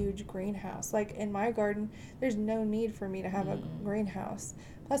have a huge greenhouse. Like, in my garden, there's no need for me to have a greenhouse.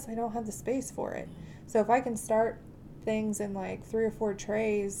 Plus, I don't have the space for it. So if I can start things in, like, 3 or 4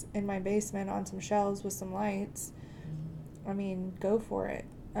 trays in my basement on some shelves with some lights, I mean, go for it.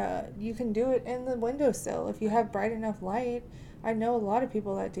 You can do it in the windowsill if you have bright enough light. I know a lot of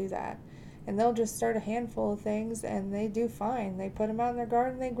people that do that. And they'll just start a handful of things, and they do fine. They put them out in their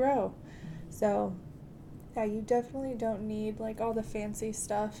garden, they grow. So, yeah, you definitely don't need, like, all the fancy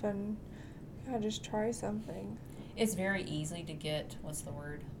stuff, and just try something. It's very easy to get, what's the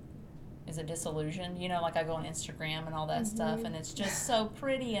word? is a disillusion. You know, like I go on Instagram and all that stuff, and it's just so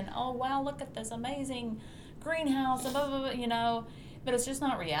pretty, and oh wow, look at this amazing greenhouse, and blah, blah, blah, you know. But it's just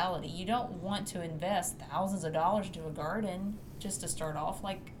not reality. You don't want to invest thousands of dollars into a garden just to start off,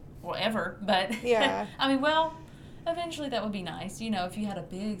 like, well, ever. But, Yeah. I mean, well, eventually that would be nice, you know, if you had a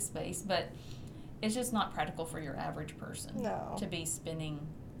big space. But it's just not practical for your average person to be spending.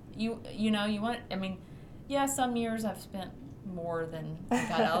 You know, you want, I mean, yeah, some years I've spent more than I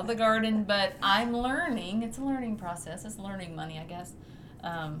got out of the garden, but I'm learning. It's a learning process. It's learning money, I guess.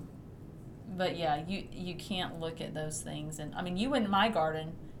 But yeah, you can't look at those things. And I mean, you went in my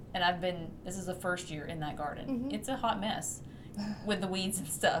garden, and this is the first year in that garden. It's a hot mess with the weeds and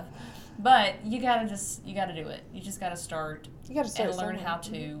stuff. But you gotta do it. You just gotta start. You gotta start and learn somewhere. how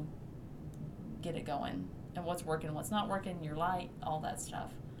to get it going, and what's working, what's not working, your light, all that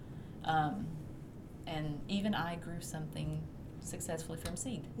stuff. And even I grew something successfully from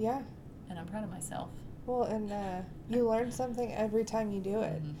seed. Yeah. And I'm proud of myself. Well, and you learn something every time you do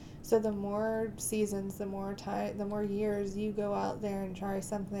it. So the more seasons, the more time, the more years you go out there and try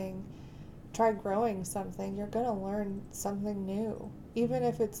growing something, you're going to learn something new. Even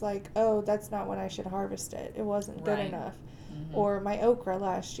if it's like, oh, that's not when I should harvest it. It wasn't good enough. Or my okra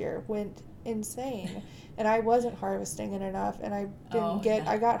last year went insane and I wasn't harvesting it enough, and I didn't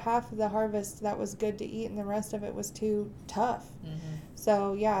I got half of the harvest that was good to eat, and the rest of it was too tough.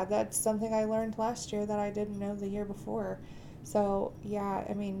 So yeah, that's something I learned last year that I didn't know the year before. So yeah,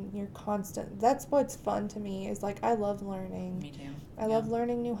 I mean, you're constant. That's what's fun to me, is like, I love learning. Me too. I love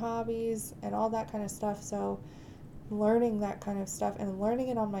learning new hobbies and all that kind of stuff. So learning that kind of stuff and learning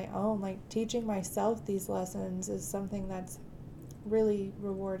it on my own, like teaching myself these lessons, is something that's really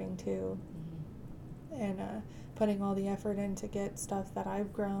rewarding too. And putting all the effort in to get stuff that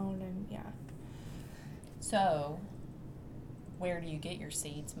I've grown, and yeah. So where do you get your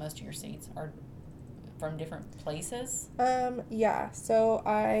seeds? Most of your seeds are from different places? Yeah. So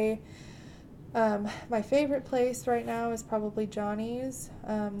my favorite place right now is probably Johnny's.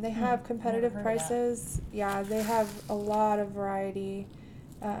 They have competitive prices. Yeah, they have a lot of variety.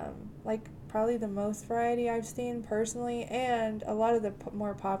 Like probably the most variety I've seen personally, and a lot of the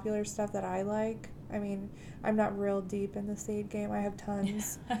more popular stuff that I like. I mean, I'm not real deep in the seed game. I have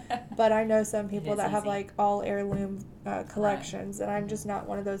tons. But I know some people that have like all heirloom collections, and I'm just not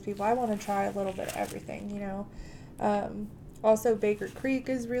one of those people. I want to try a little bit of everything, you know. Also, Baker Creek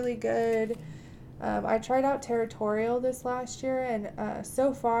is really good. I tried out Territorial this last year, and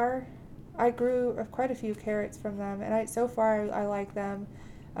so far I grew quite a few carrots from them, and so far I like them.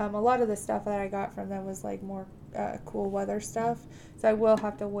 A lot of the stuff that I got from them was like more cool weather stuff, so I will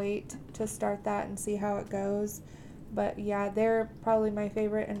have to wait to start that and see how it goes. But yeah, they're probably my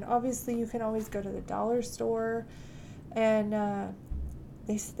favorite. And obviously you can always go to the dollar store, and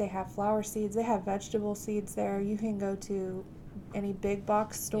they have flower seeds, they have vegetable seeds there. You can go to any big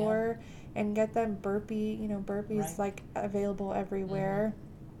box store and get them. Burpee's like available everywhere.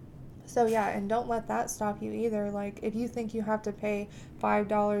 So yeah, and don't let that stop you either. Like, if you think you have to pay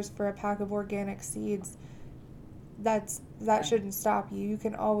 $5 for a pack of organic seeds, that shouldn't stop you. You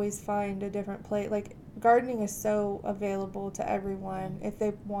can always find a different place. Like, gardening is so available to everyone if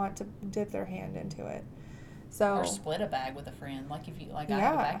they want to dip their hand into it. So, or split a bag with a friend. Like, if you I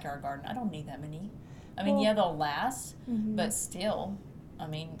have a backyard garden, I don't need that many. I mean, they'll last, but still, I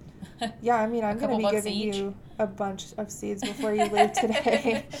mean. Yeah, I mean, I'm going to be giving you a bunch of seeds before you leave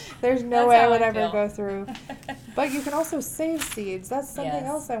today. There's no way I would ever go through. But you can also save seeds. That's something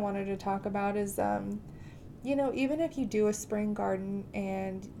else I wanted to talk about is, even if you do a spring garden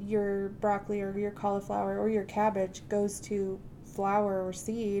and your broccoli or your cauliflower or your cabbage goes to flower or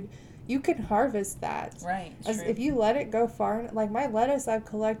seed, you can harvest that. Right. If you let it go far, like my lettuce, I've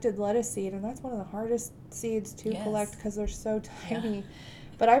collected lettuce seed, and that's one of the hardest seeds to collect because they're so tiny. Yeah.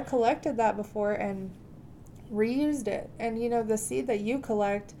 But I've collected that before and reused it. And, the seed that you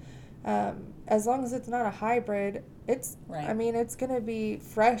collect, as long as it's not a hybrid, it's going to be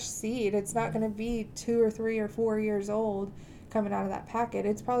fresh seed. It's not going to be 2 or 3 or 4 years old coming out of that packet.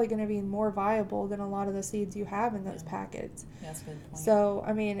 It's probably going to be more viable than a lot of the seeds you have in those packets. That's a good point. So,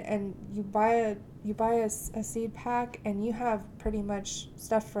 I mean, and you buy a seed pack, and you have pretty much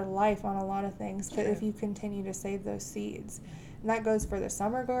stuff for life on a lot of things if you continue to save those seeds. And that goes for the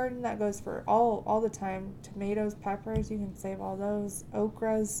summer garden. That goes for all the time. Tomatoes, peppers, you can save all those.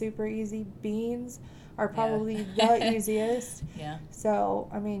 Okras, super easy. Beans are probably the easiest. Yeah. So,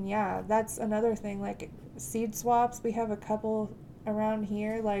 I mean, that's another thing. Like, seed swaps, we have a couple around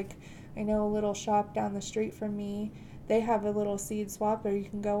here. Like, I know a little shop down the street from me. They have a little seed swap where you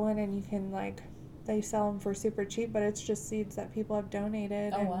can go in and you can, like, they sell them for super cheap, but it's just seeds that people have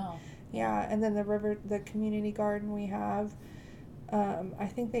donated. Oh, wow. Yeah, and then the community garden we have, I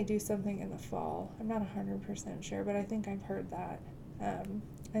think they do something in the fall. I'm not 100% sure, but I think I've heard that.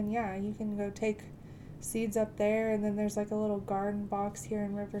 And yeah, you can go take seeds up there, and then there's like a little garden box here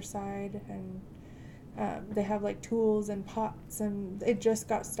in Riverside, and they have like tools and pots, and it just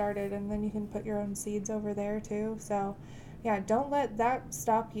got started, and then you can put your own seeds over there too. So yeah, don't let that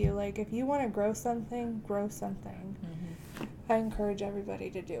stop you. Like, if you want to grow something, grow something. Mm-hmm. I encourage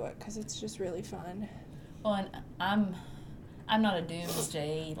everybody to do it because it's just really fun. Well, and I'm not a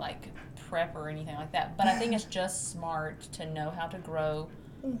doomsday like prep or anything like that, but I think it's just smart to know how to grow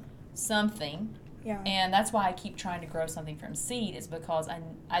something. Yeah. And that's why I keep trying to grow something from seed, is because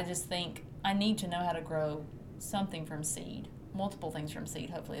I just think I need to know how to grow something from seed, multiple things from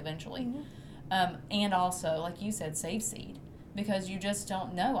seed, hopefully eventually. Mm-hmm. And also, like you said, save seed, because you just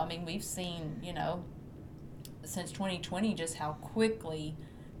don't know. I mean, we've seen, since 2020, just how quickly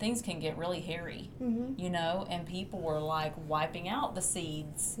things can get really hairy, Mm-hmm. and people were like wiping out the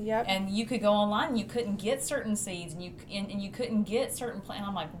seeds. Yep. And you could go online and you couldn't get certain seeds, and you couldn't get certain plants.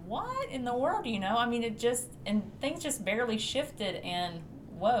 I'm like, what in the world, I mean, and things just barely shifted, and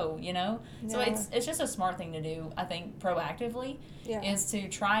whoa, So Yeah. it's just a smart thing to do, I think, proactively, Yeah. is to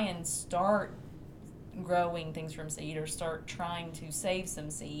try and start growing things from seed, or start trying to save some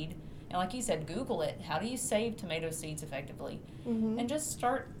seed. And like you said, Google it. How do you save tomato seeds effectively? Mm-hmm. And just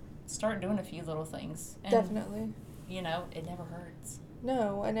start doing a few little things. And, Definitely. it never hurts.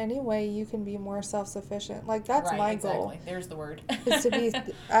 No, and any way you can be more self-sufficient. Like, that's Right, my exactly. goal. There's the word. Is to be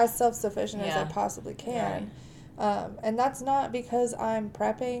as self-sufficient as I Yeah. possibly can. Right. And that's not because I'm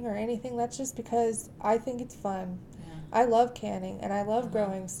prepping or anything. That's just because I think it's fun. Yeah. I love canning, and I love Uh-huh.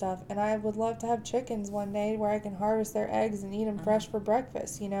 growing stuff, and I would love to have chickens one day where I can harvest their eggs and eat them fresh for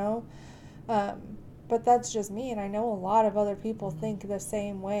breakfast, But that's just me, and I know a lot of other people think the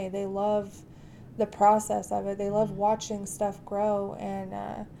same way. They love the process of it. They love watching stuff grow, and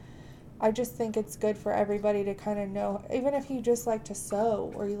I just think it's good for everybody to kind of know, even if you just like to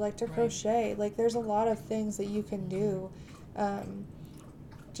sew or you like to crochet, like, there's a lot of things that you can do.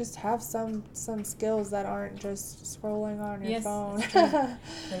 Just have some skills that aren't just scrolling on your phone. Yes, that's true.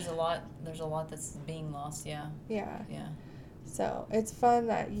 There's a lot that's being lost, yeah. Yeah. Yeah. So it's fun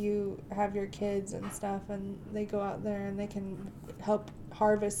that you have your kids and stuff, and they go out there and they can help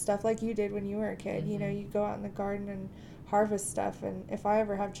harvest stuff like you did when you were a kid. You go out in the garden and harvest stuff. And if I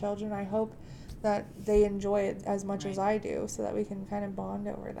ever have children, I hope that they enjoy it as much as I do, so that we can kind of bond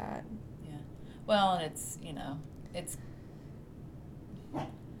over that. Yeah. Well, and it's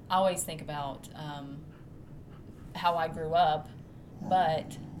I always think about how I grew up,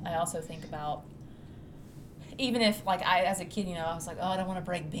 but I also think about, even if, like, I, as a kid, I was like, oh, I don't want to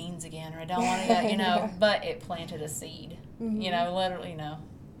break beans again, or I don't want to, Yeah. but it planted a seed, literally,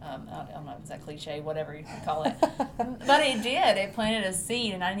 I don't know if it's a cliche, whatever you call it, but it did. It planted a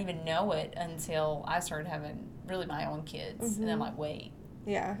seed, and I didn't even know it until I started having really my own kids, and I'm like, wait,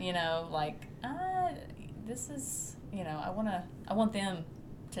 Yeah. this is, I want them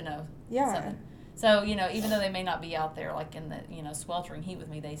to know Yeah. something. So, even though they may not be out there, like, in the, sweltering heat with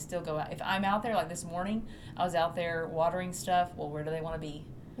me, they still go out. If I'm out there, like this morning, I was out there watering stuff, well, where do they want to be?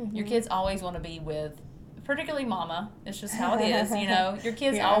 Your kids always want to be with, particularly mama. It's just how it is, Your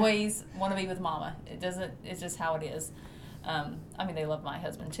kids always want to be with mama. It's just how it is. I mean, they love my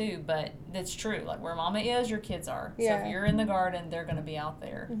husband too, but it's true. Like, where mama is, your kids are. Yeah. So if you're in the garden, they're going to be out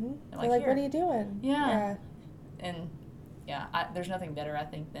there. Mm-hmm. And Like, what are you doing? Yeah. And, there's nothing better, I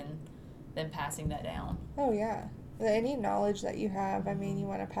think, than passing that down. Oh, yeah. Any knowledge that you have, I mean, you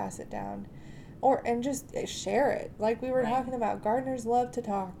want to pass it down. And just share it. Like we were talking about, gardeners love to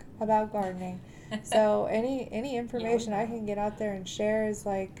talk about gardening. So any information I can get out there and share is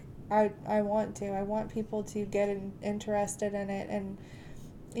like, I want to. I want people to get interested in it. And,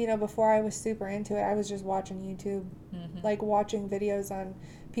 before I was super into it, I was just watching YouTube, like watching videos on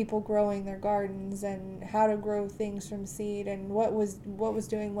people growing their gardens and how to grow things from seed, and what was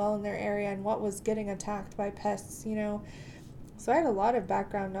doing well in their area and what was getting attacked by pests, So I had a lot of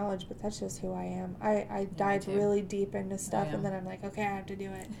background knowledge, but that's just who I am. I dive really deep into stuff, and then I'm like, okay, I have to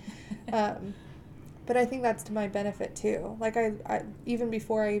do it. But I think that's to my benefit too. Like, I even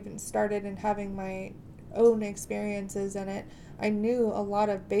before I even started and having my own experiences in it, I knew a lot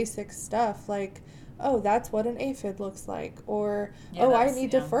of basic stuff, like, oh, that's what an aphid looks like, or I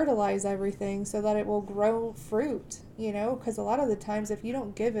need to fertilize everything so that it will grow fruit, because a lot of the times if you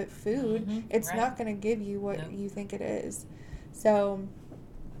don't give it food, it's not going to give you what you think it is. So,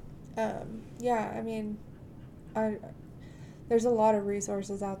 I mean, there's a lot of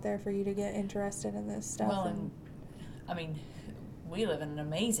resources out there for you to get interested in this stuff. Well, and I mean, we live in an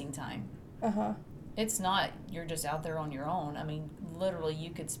amazing time. Uh-huh. It's not you're just out there on your own. I mean, literally,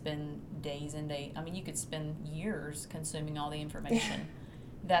 you could spend days and days. I mean, you could spend years consuming all the information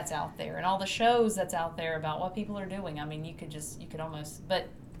that's out there and all the shows that's out there about what people are doing. I mean, you could almost. But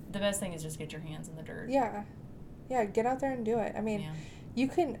the best thing is just get your hands in the dirt. Yeah. Yeah, get out there and do it. I mean, Yeah. you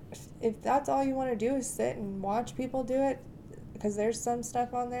can, if that's all you want to do is sit and watch people do it, because there's some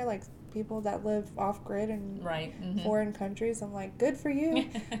stuff on there, like people that live off grid in Right. Mm-hmm. foreign countries. I'm like, good for you.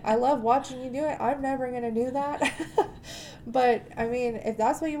 I love watching you do it. I'm never going to do that. But, I mean, if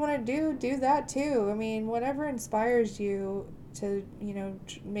that's what you want to do that too. I mean, whatever inspires you to, you know,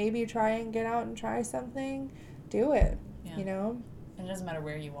 maybe try and get out and try something, do it, Yeah. you know? And it doesn't matter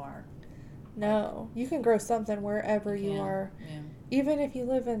where you are. No, you can grow something wherever you Yeah. are. Yeah. Even if you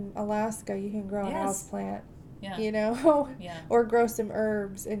live in Alaska, you can grow a Yes. house plant, Yeah. you know, Yeah. or grow some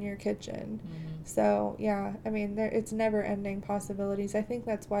herbs in your kitchen. Mm-hmm. So, yeah, I mean, it's never ending possibilities. I think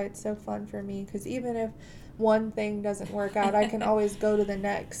that's why it's so fun for me, because even if one thing doesn't work out, I can always go to the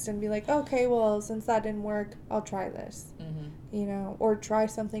next and be like, okay, well, since that didn't work, I'll try this, Mm-hmm. you know, or try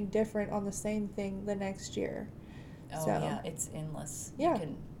something different on the same thing the next year. Oh, So, yeah, it's endless. Yeah. You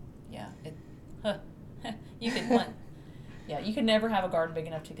can, you could plant. Yeah, you could never have a garden big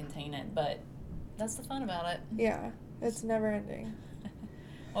enough to contain it, but that's the fun about it. Yeah, it's never ending.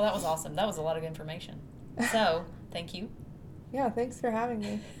 Well, that was awesome. That was a lot of information. So, thank you. Yeah, thanks for having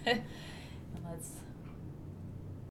me.